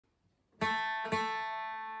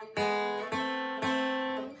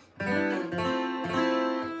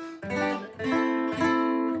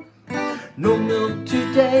No milk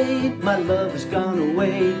today, my love has gone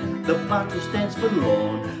away. The bottle stands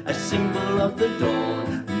forlorn, a symbol of the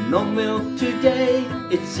dawn. No milk today,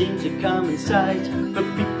 it seems a common sight, but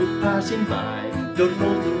people passing by don't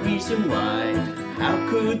know the reason why. How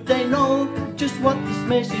could they know just what this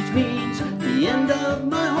message means? The end of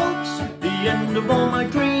my hopes, the end of all my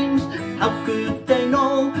dreams. How could they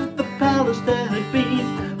know the palace that had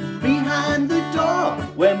been behind the door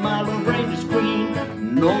where my love reigned as queen?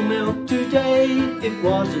 No milk today, it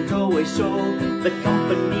wasn't always so. The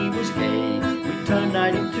company was gay, we turned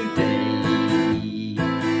night into day.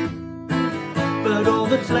 But all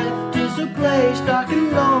that's left is a place dark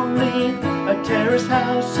and lonely. A terrace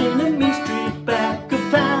house in a mean street back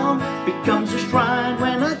of town becomes a shrine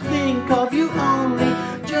when I think of you only.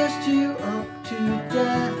 Just you up to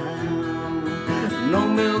down. No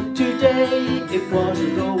milk today, it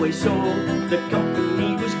wasn't always so. The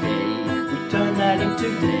company was gay, we turned night into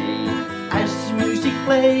day. As the music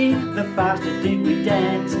played, the faster did we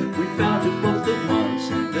dance. We felt it both at once,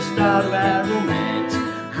 the start of our romance.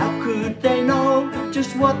 How could they know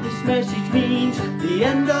just what this message means? The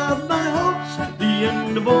end of my hopes, the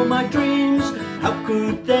end of all my dreams. How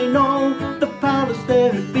could they know the palace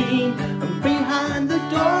there had been, and behind the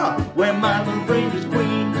door where my love reigned as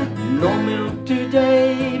queen? No milk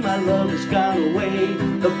today, my love has gone away.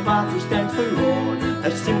 The bottle stands forlorn, a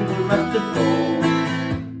symbol of the dawn.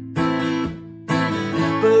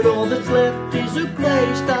 But all that's left is a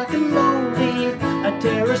place dark and lonely. A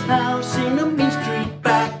terraced house in a mean street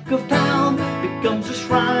back of town becomes a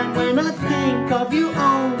shrine when I think of you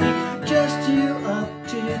only. Just you up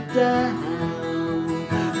to down.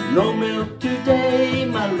 No milk today,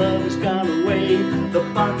 my love has gone away. The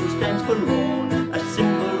bottle stands forlorn, a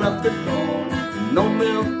symbol of the dawn. No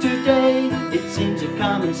milk today, it seems a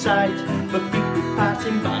common sight, but people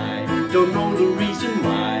passing by don't know the reason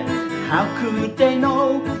why. How could they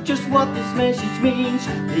know just what this message means?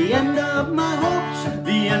 The end of my hopes,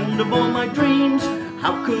 the end of all my dreams.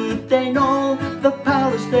 How could they know the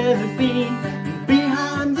palace there had been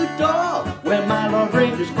behind the door where my love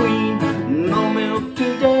reigned as queen? No milk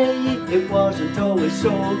today, it wasn't always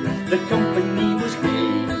so. The company was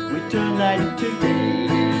gay, we turned night into day.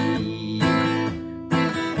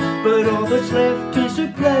 But all that's left is a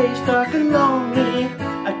place dark and lonely.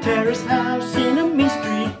 A terraced house in a mean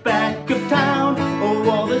street back of town. Oh,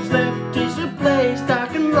 all that's left is a place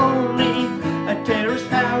dark and lonely. A terraced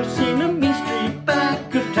house in a mean street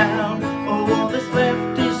back of town. Oh, all that's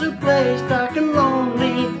left is a place dark and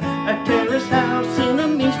lonely. A terraced house in a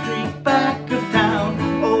mean street back of town.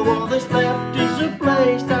 Oh, all that's left is a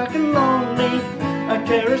place dark and lonely. A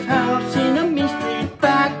terraced house in a mean street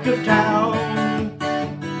back of town.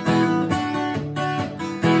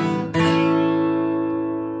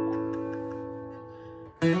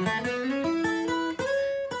 Thank you.